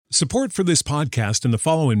Support for this podcast and the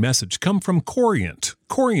following message come from Corient.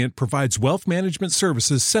 Corient provides wealth management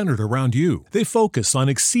services centered around you. They focus on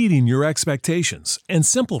exceeding your expectations and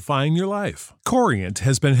simplifying your life. Corient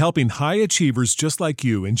has been helping high achievers just like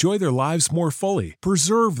you enjoy their lives more fully,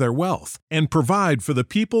 preserve their wealth, and provide for the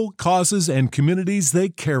people, causes, and communities they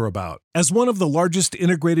care about. As one of the largest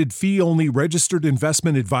integrated fee-only registered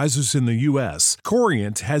investment advisors in the U.S.,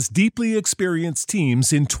 Corient has deeply experienced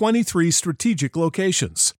teams in 23 strategic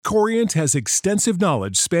locations. Corient has extensive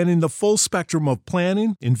knowledge spanning the full spectrum of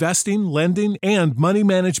planning, investing, lending, and money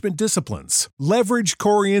management disciplines. Leverage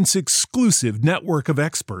Corient's exclusive network of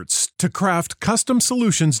experts to craft custom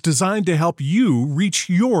solutions designed to help you reach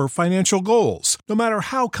your financial goals, no matter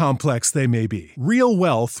how complex they may be. Real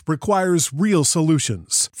wealth requires real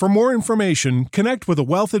solutions. For more information, connect with a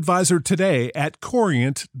wealth advisor today at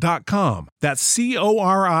Corient.com. That's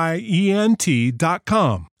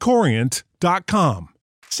Corient.com. Corient.com.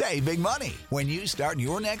 Save big money when you start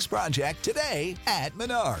your next project today at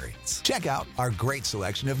Menards. Check out our great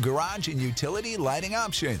selection of garage and utility lighting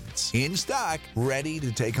options. In stock, ready to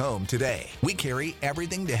take home today. We carry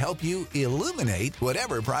everything to help you illuminate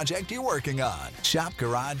whatever project you're working on. Shop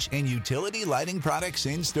garage and utility lighting products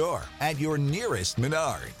in store at your nearest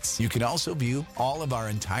Menards. You can also view all of our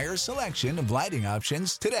entire selection of lighting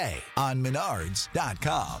options today on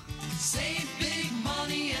Menards.com. Save big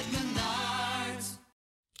money at Menards.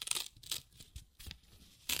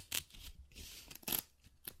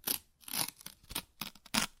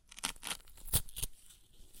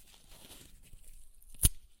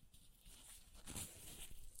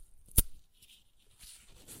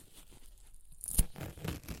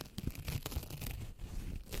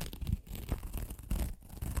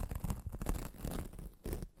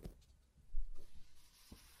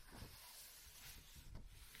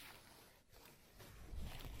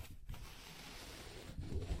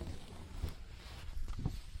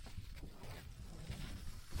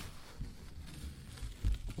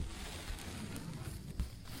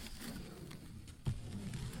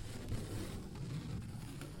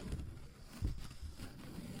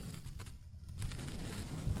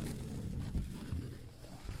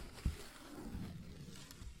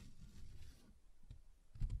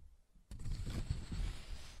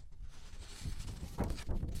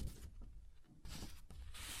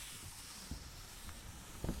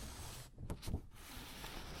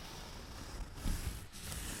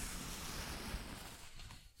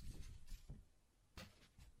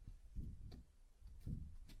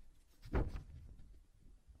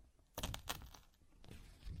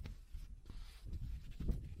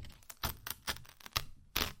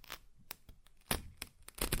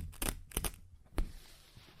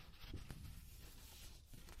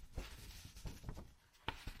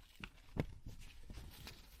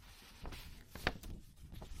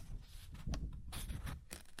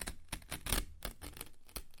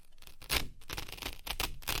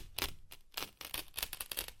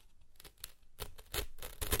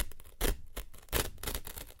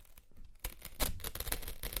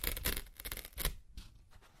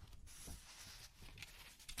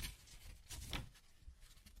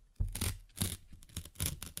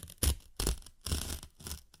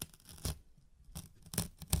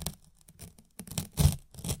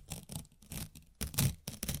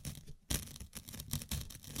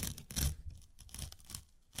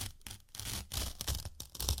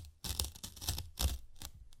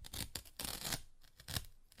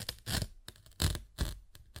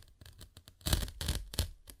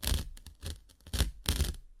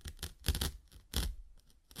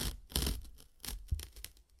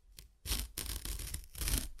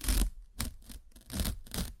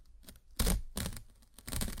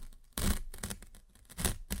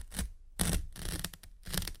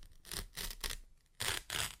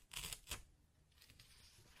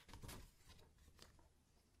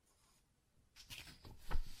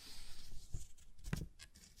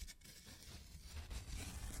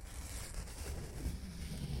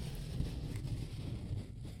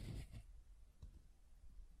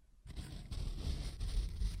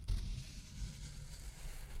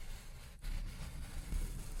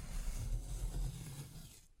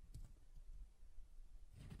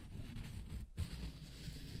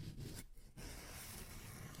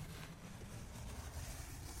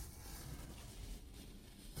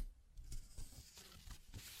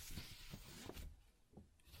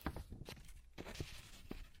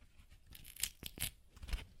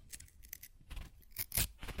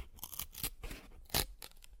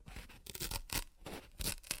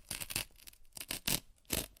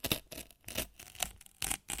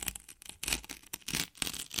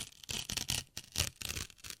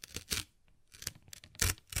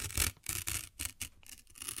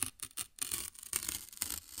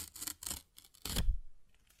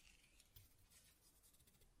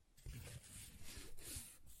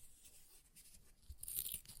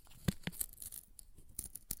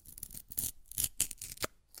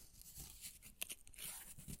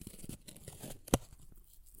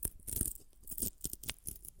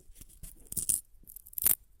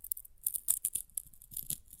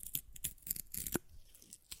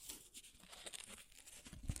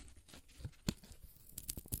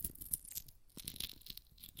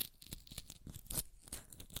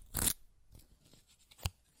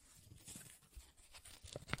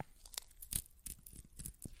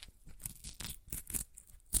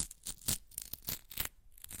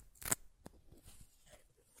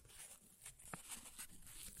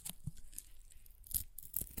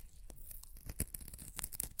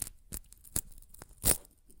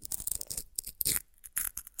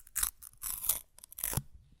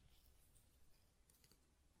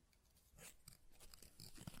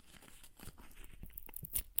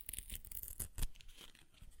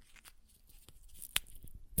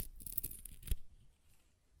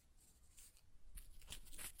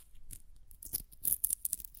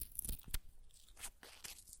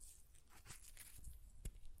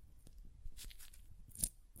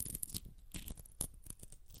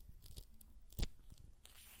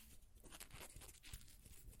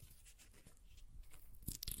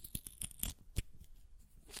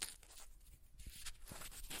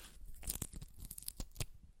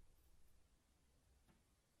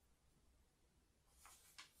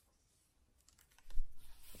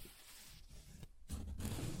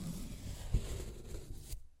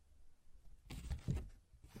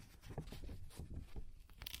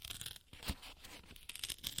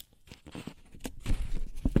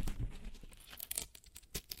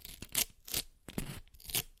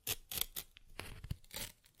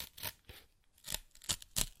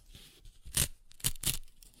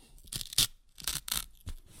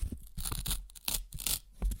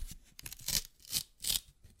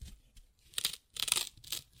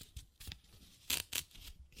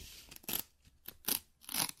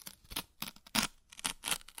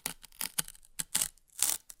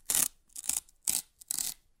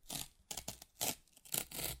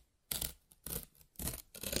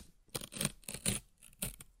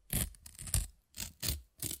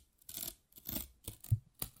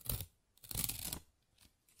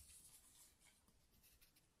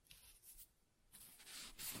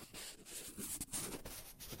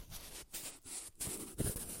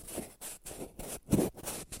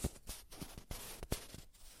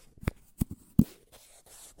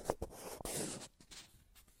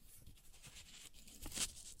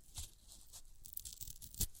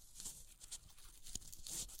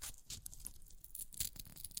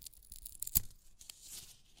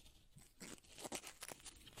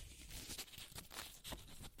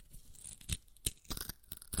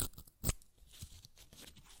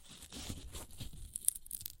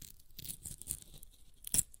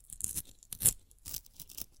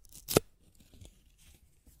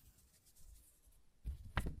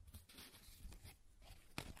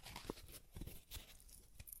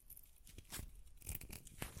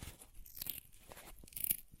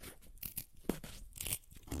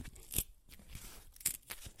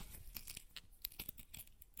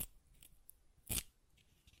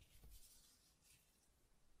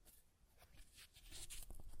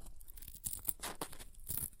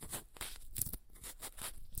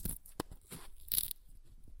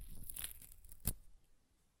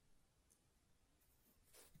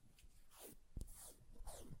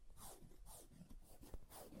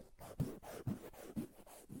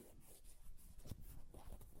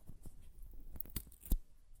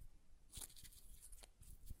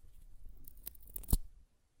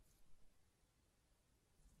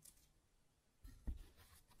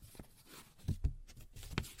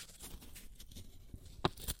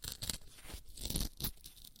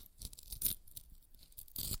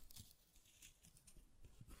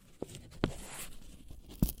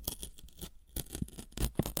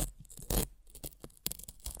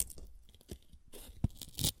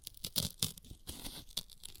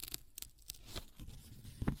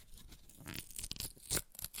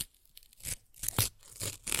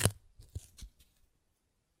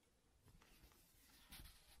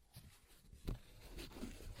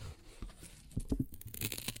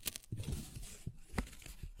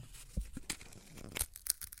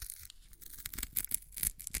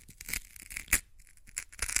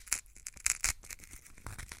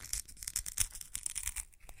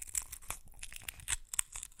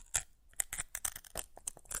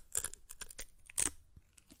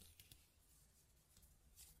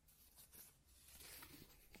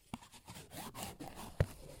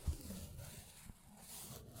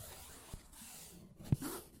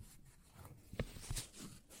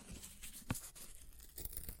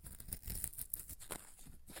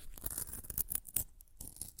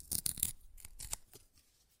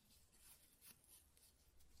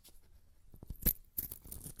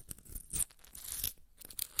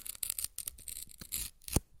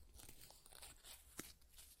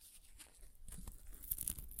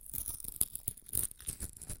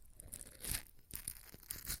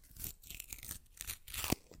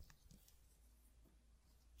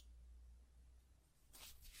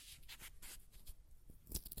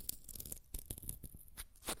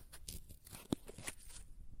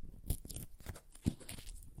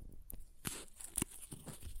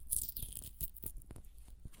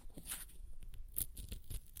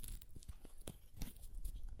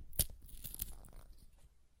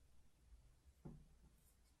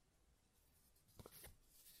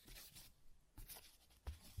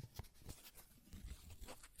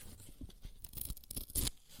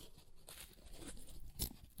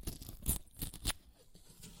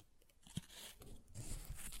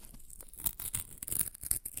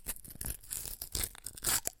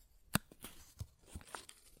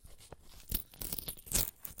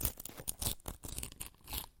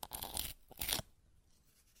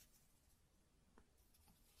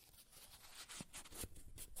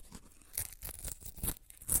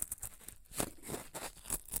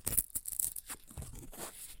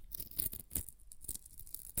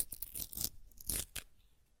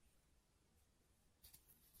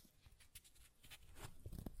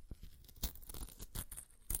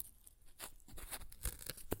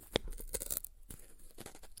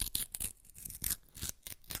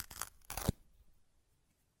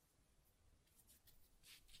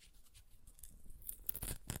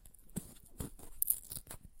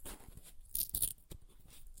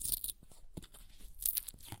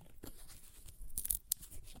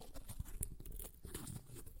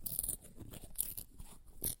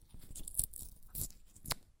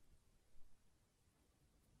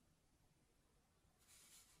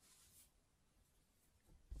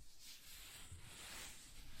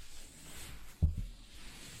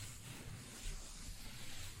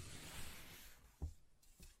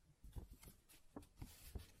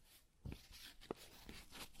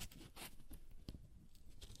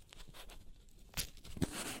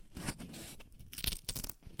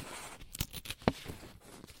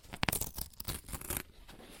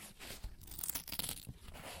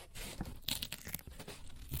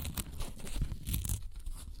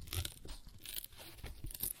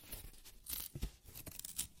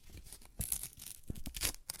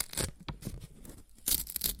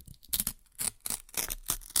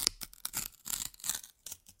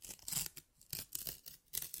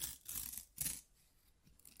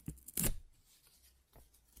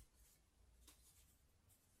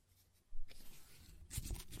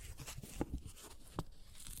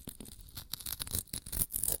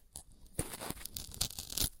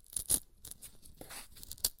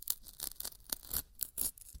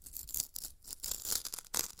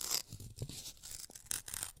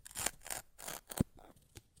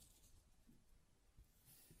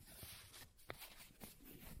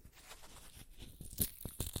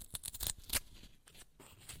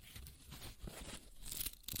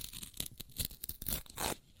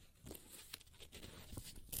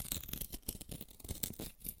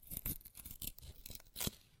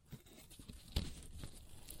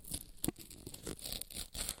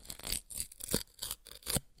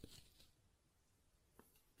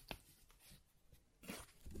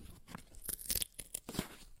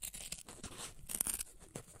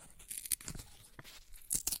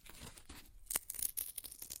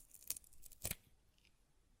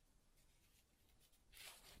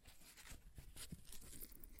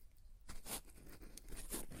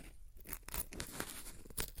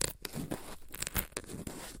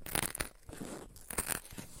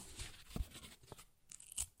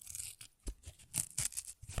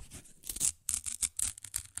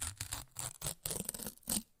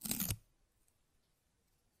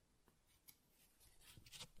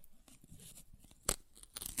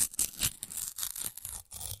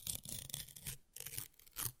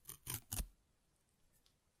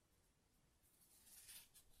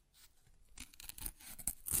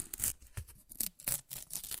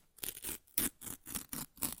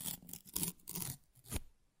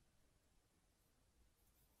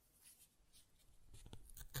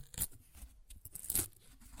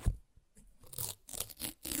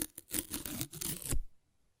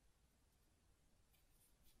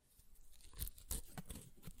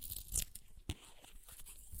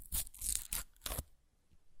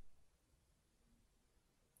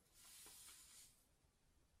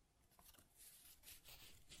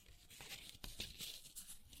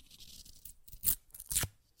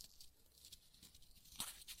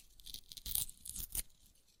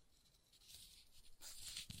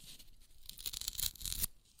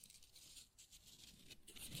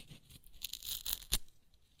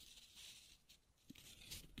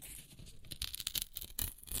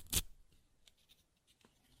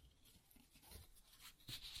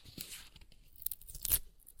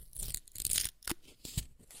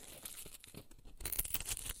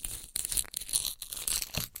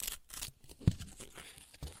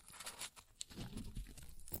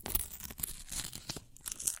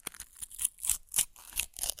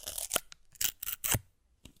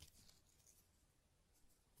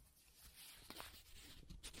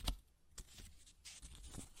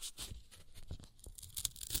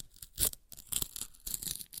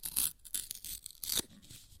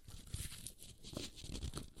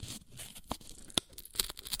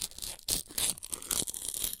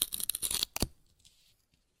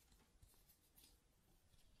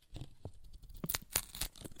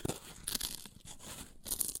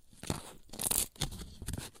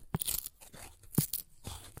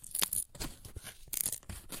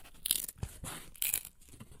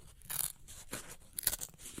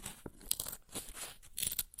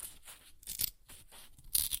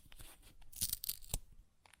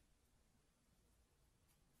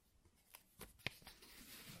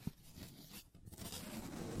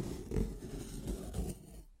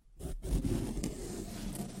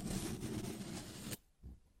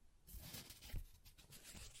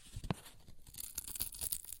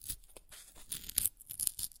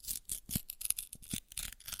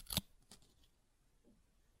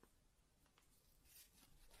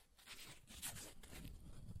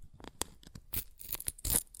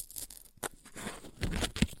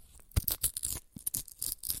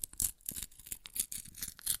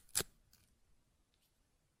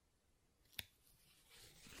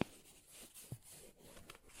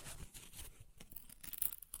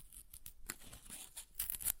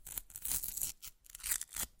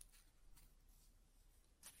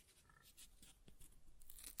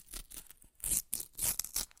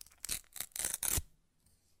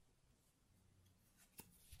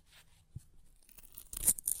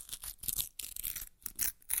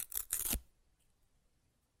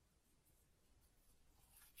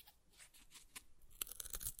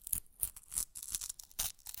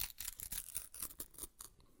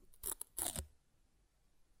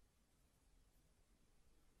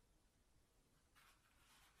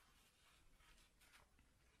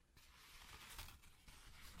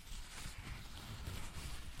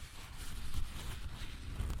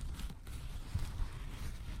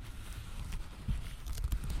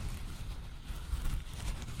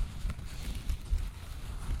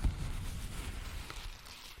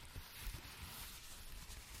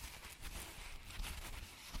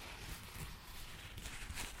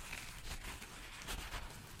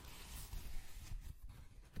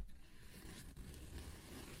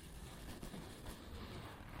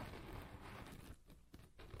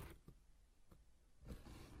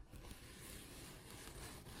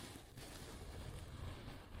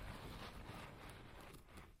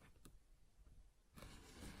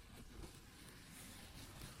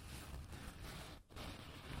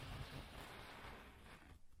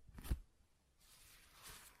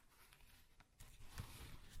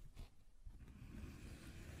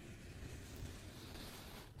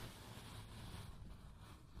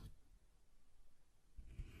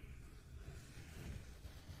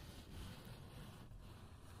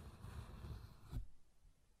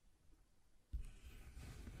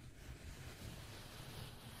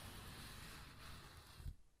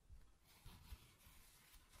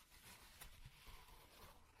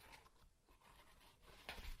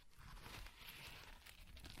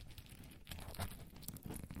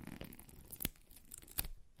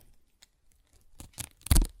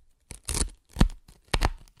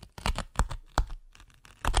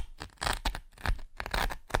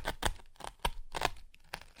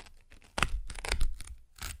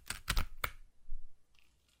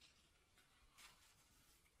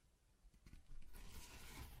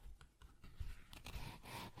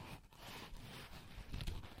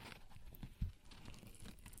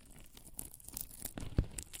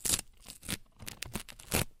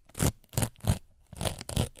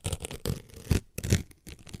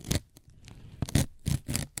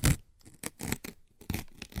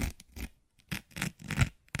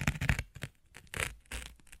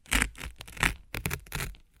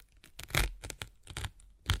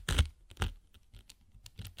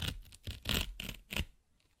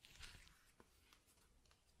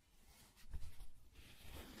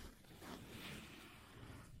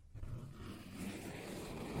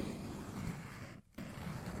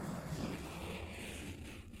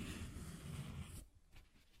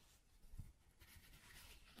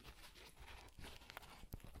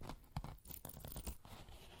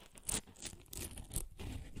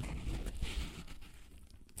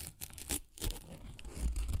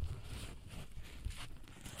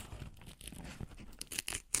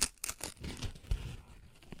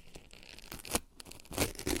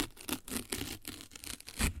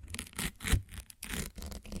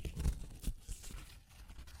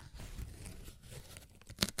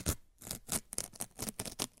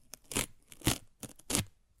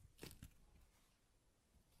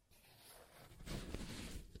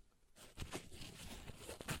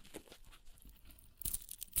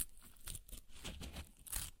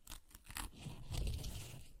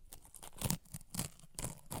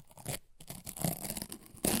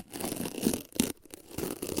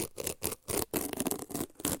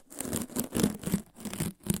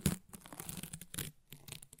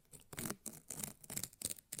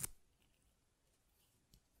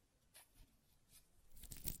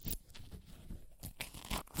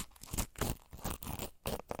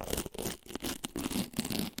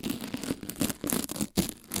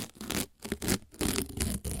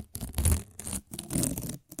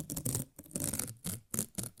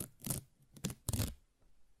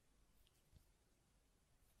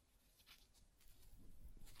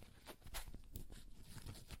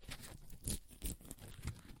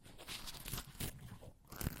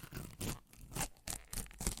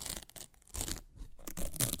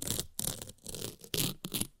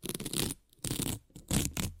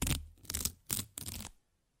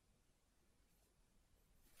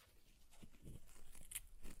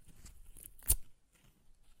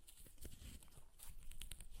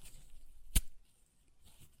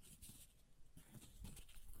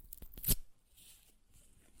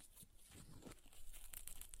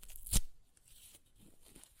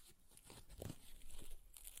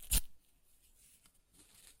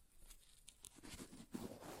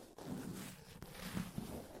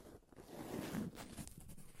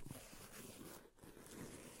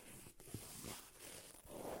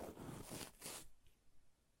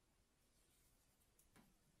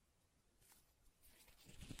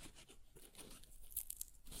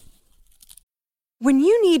 When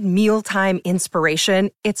you need mealtime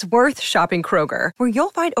inspiration, it's worth shopping Kroger, where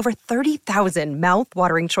you'll find over 30,000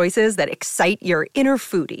 mouth-watering choices that excite your inner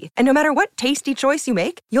foodie. And no matter what tasty choice you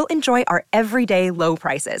make, you'll enjoy our everyday low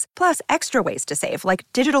prices, plus extra ways to save, like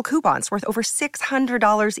digital coupons worth over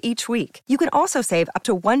 $600 each week. You can also save up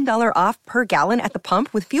to $1 off per gallon at the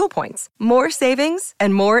pump with fuel points. More savings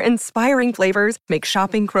and more inspiring flavors make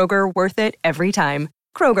shopping Kroger worth it every time.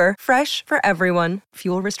 Kroger, fresh for everyone.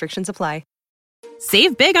 Fuel restrictions apply.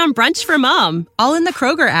 Save big on brunch for mom, all in the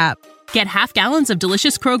Kroger app. Get half gallons of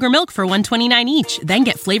delicious Kroger milk for $1.29 each. Then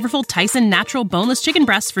get flavorful Tyson natural boneless chicken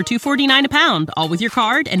breasts for $2.49 a pound, all with your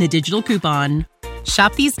card and a digital coupon.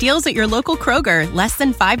 Shop these deals at your local Kroger, less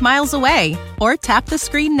than 5 miles away. Or tap the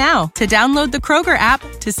screen now to download the Kroger app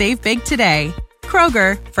to save big today.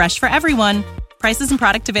 Kroger, fresh for everyone. Prices and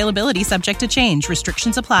product availability subject to change.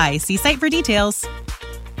 Restrictions apply. See site for details.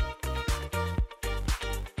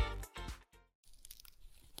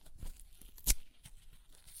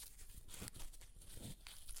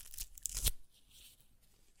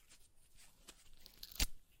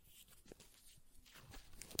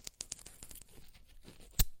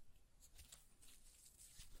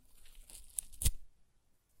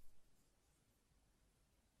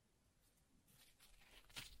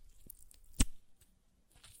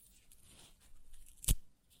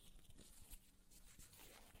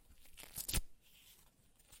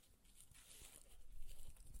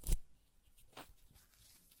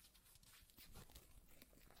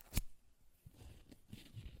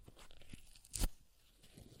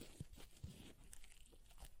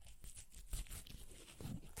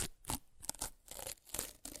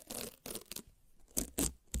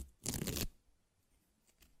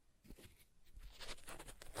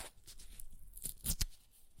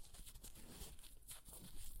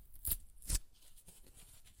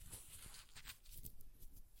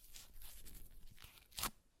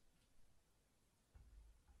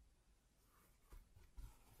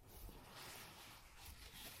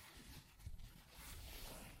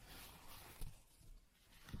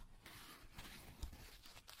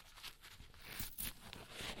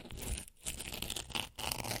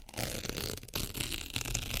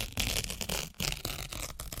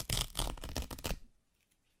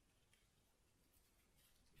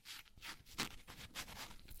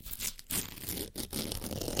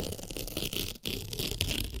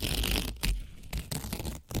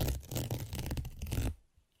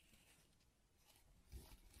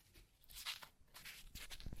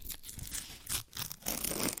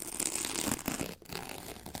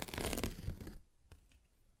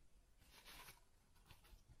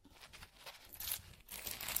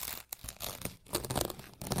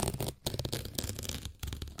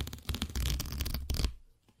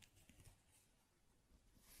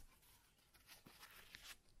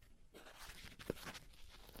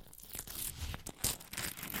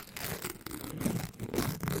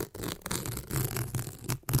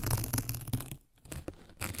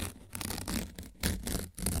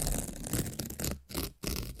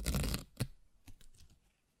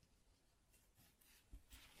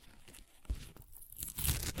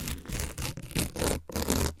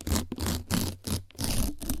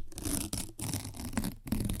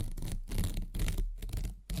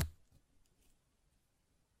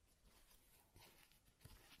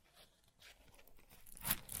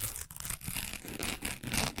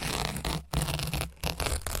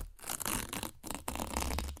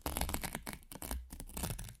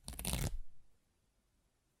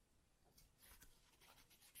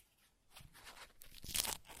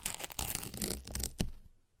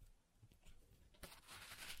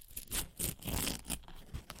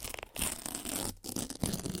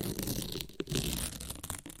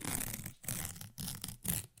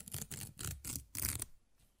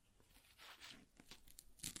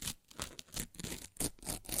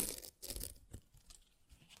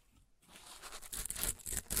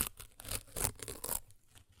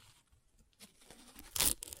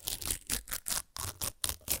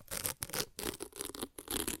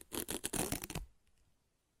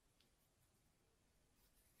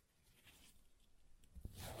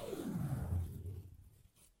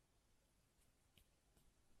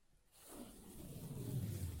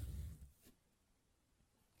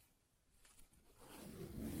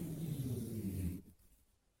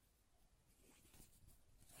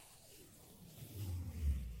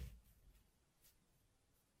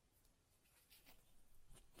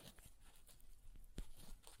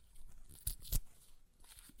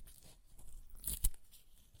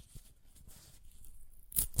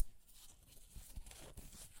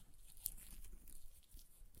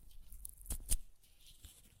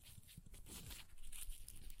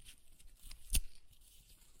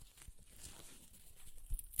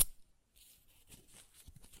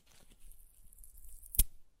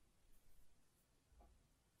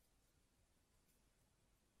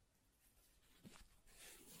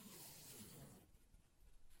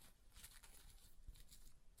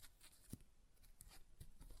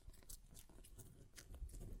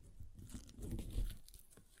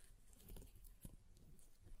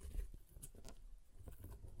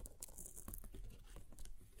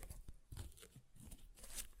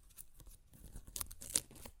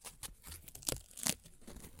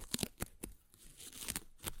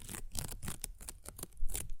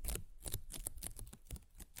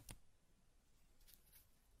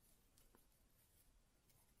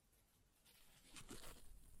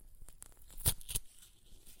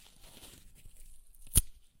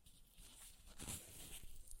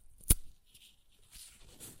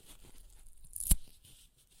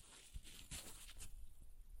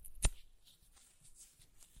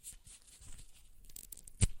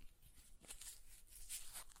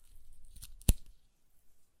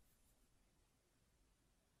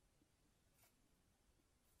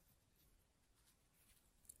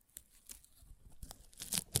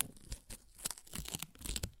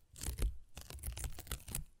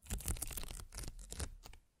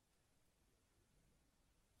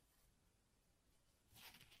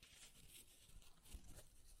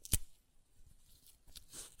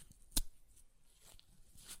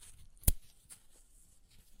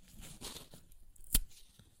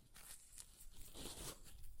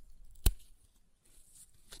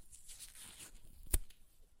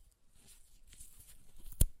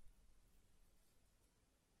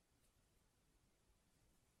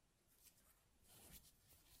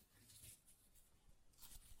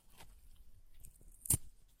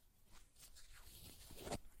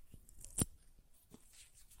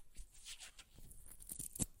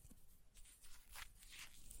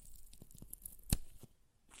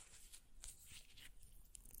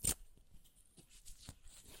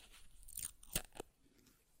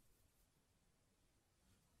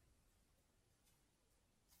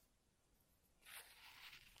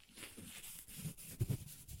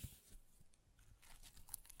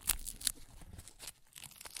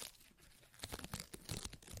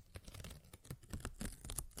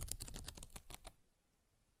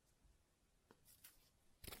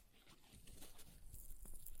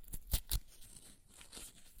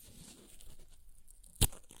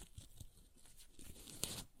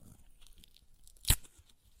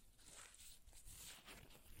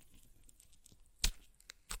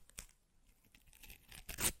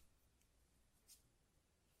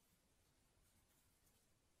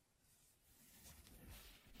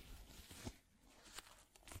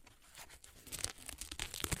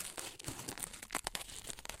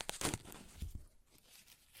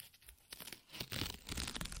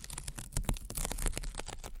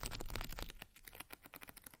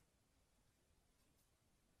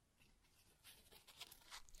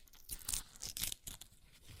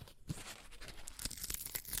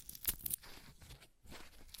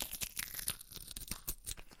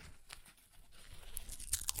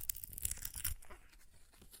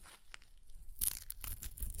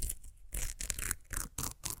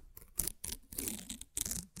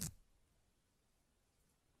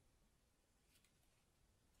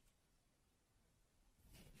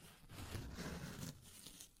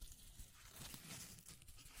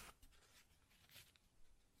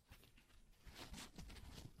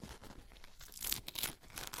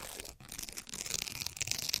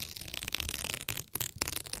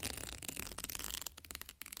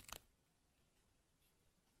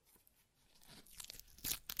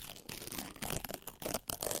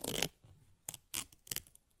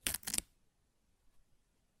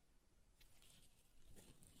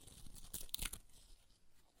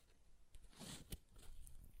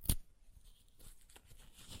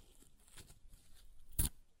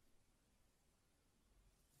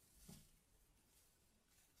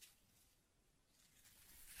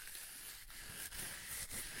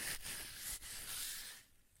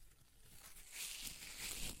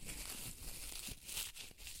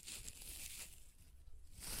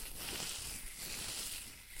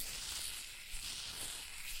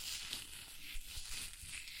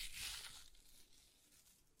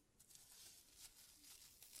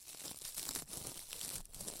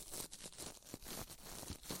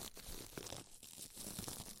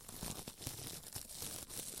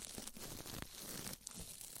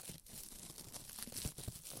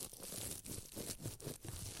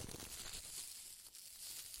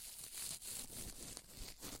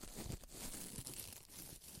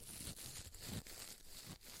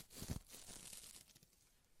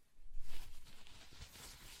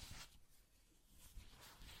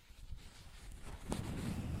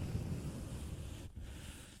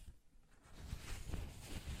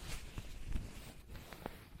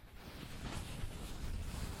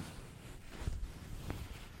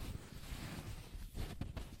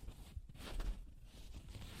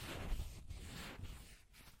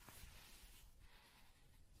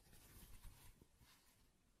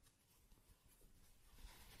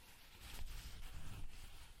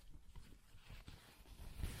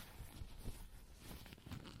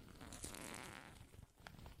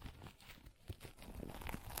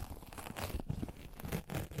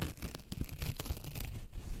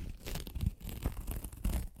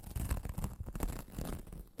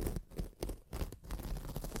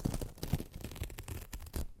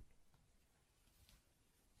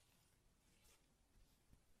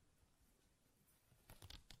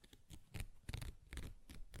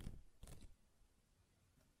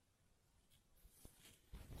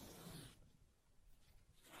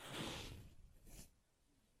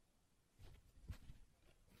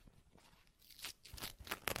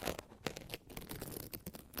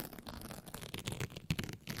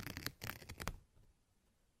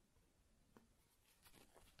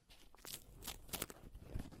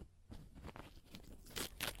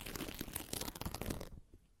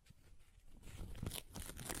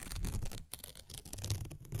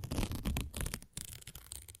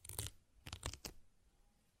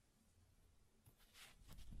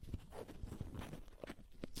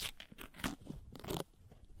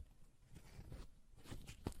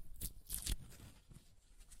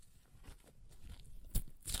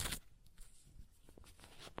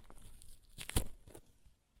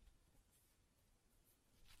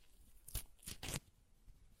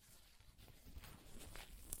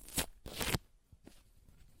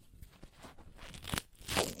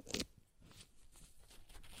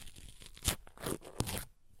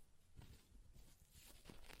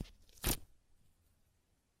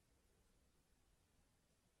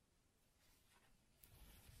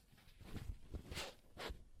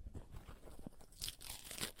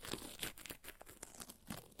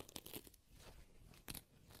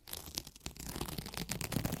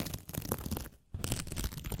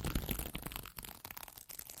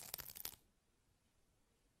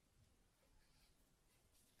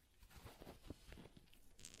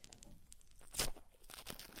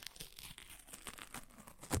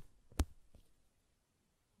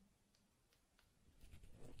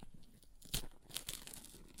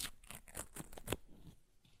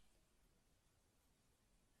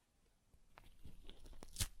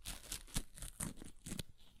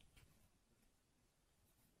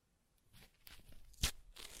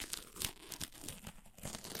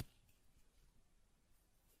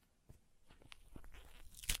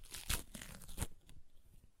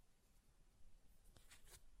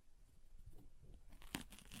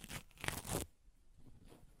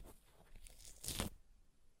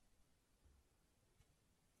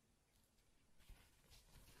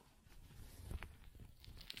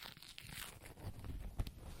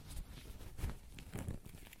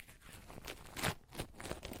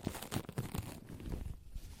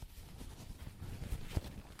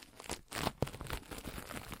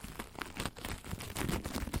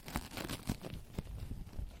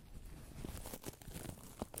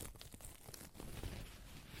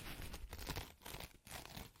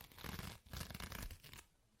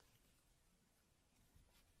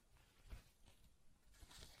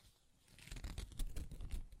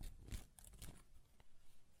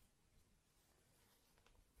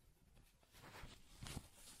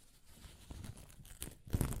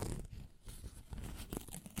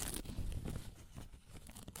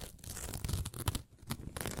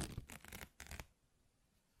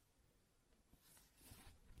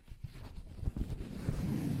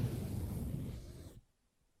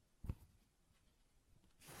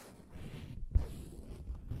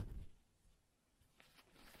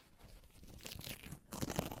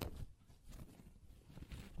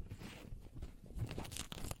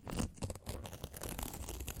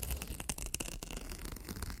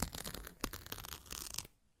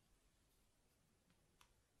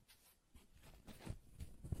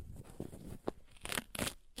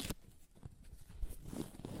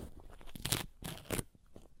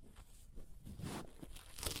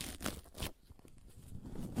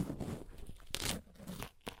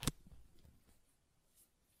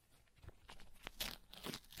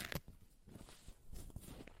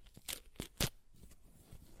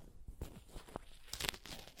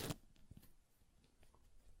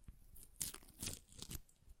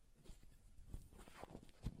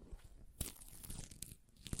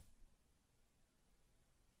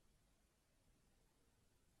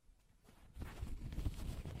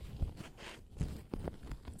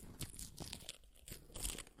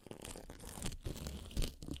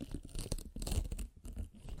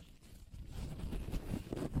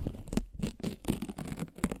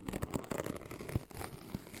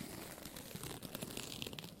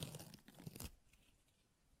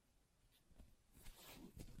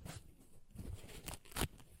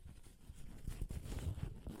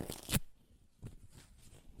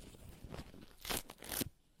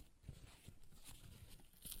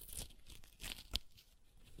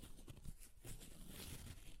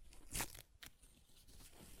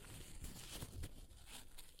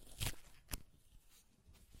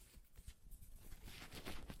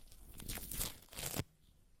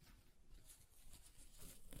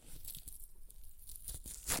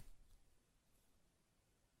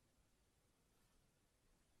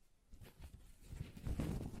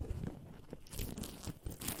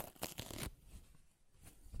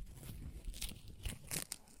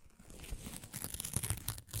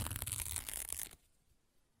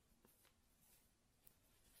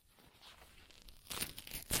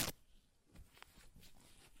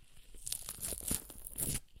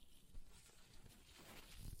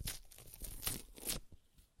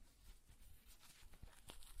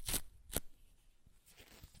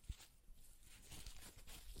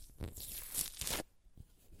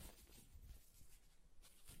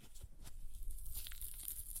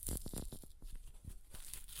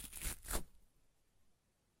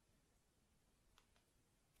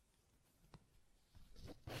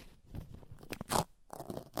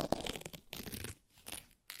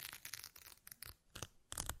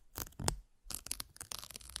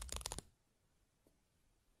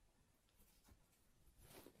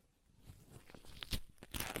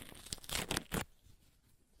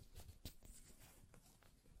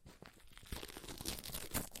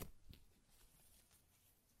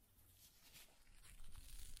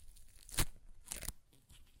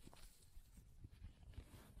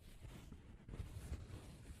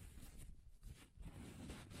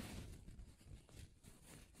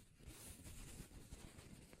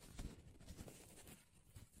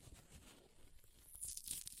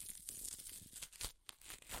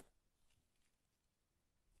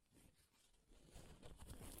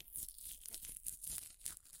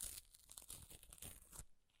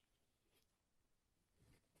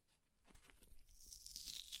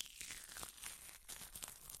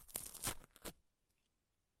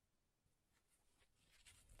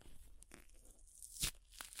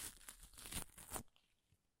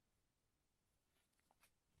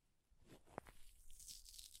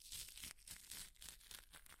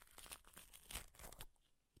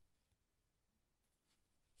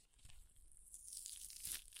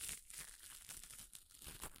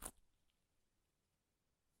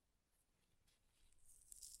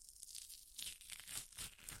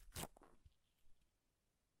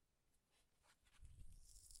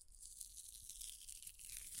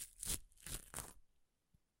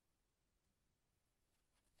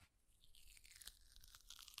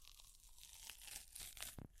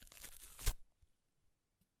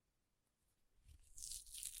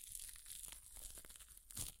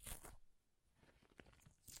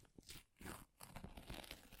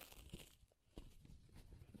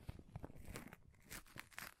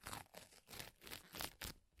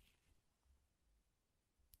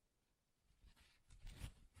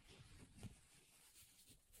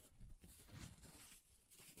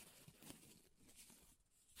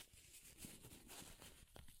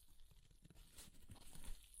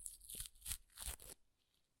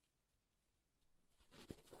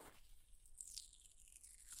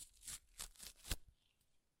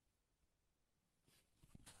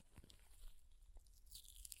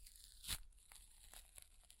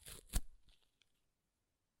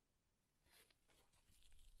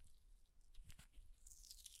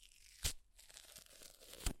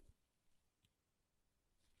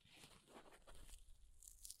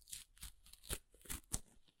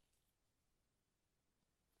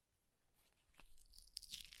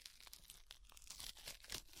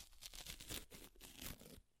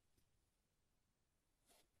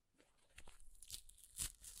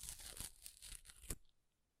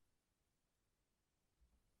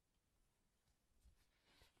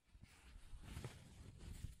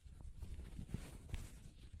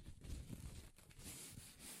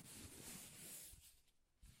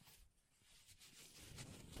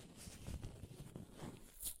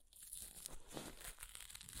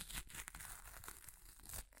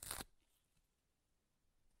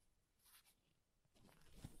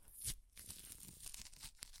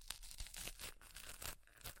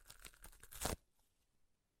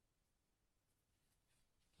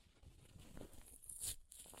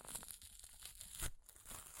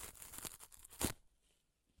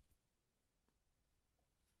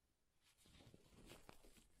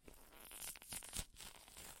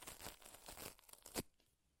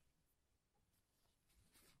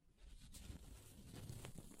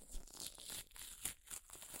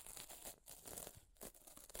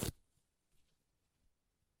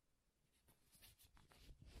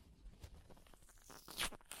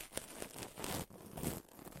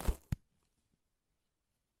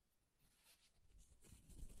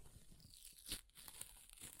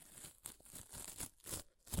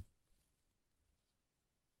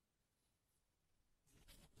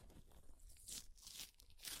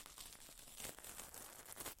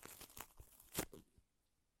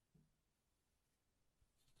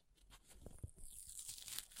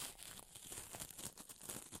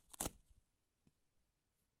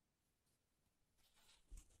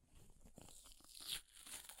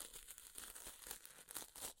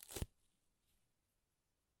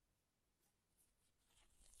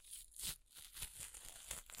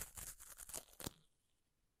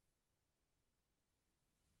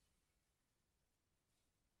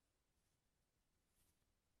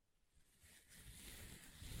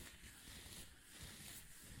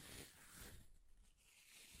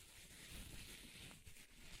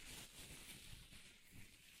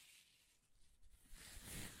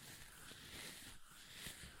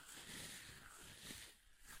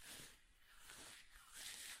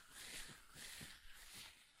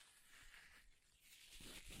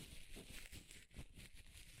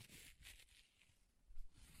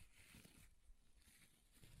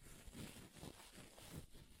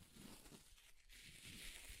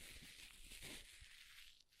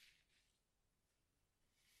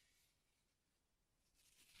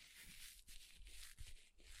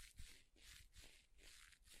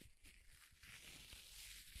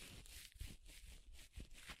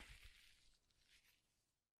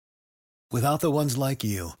 Without the ones like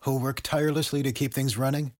you, who work tirelessly to keep things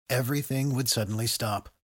running, everything would suddenly stop.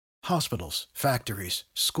 Hospitals, factories,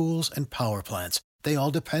 schools, and power plants, they all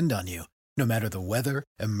depend on you. No matter the weather,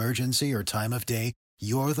 emergency, or time of day,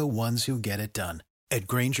 you're the ones who get it done. At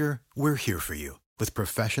Grainger, we're here for you with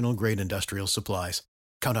professional-grade industrial supplies.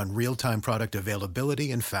 Count on real-time product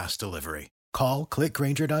availability and fast delivery. Call,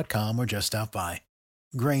 clickgrainger.com, or just stop by.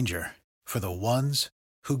 Grainger, for the ones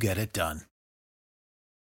who get it done.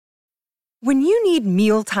 When you need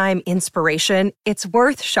mealtime inspiration, it's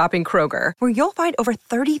worth shopping Kroger, where you'll find over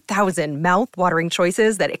 30,000 mouth-watering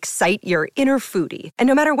choices that excite your inner foodie. And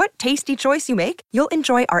no matter what tasty choice you make, you'll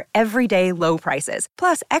enjoy our everyday low prices,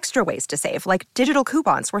 plus extra ways to save, like digital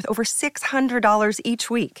coupons worth over $600 each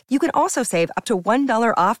week. You can also save up to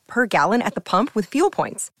 $1 off per gallon at the pump with fuel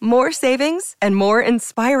points. More savings and more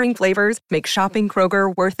inspiring flavors make shopping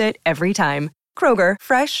Kroger worth it every time. Kroger,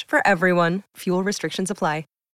 fresh for everyone. Fuel restrictions apply.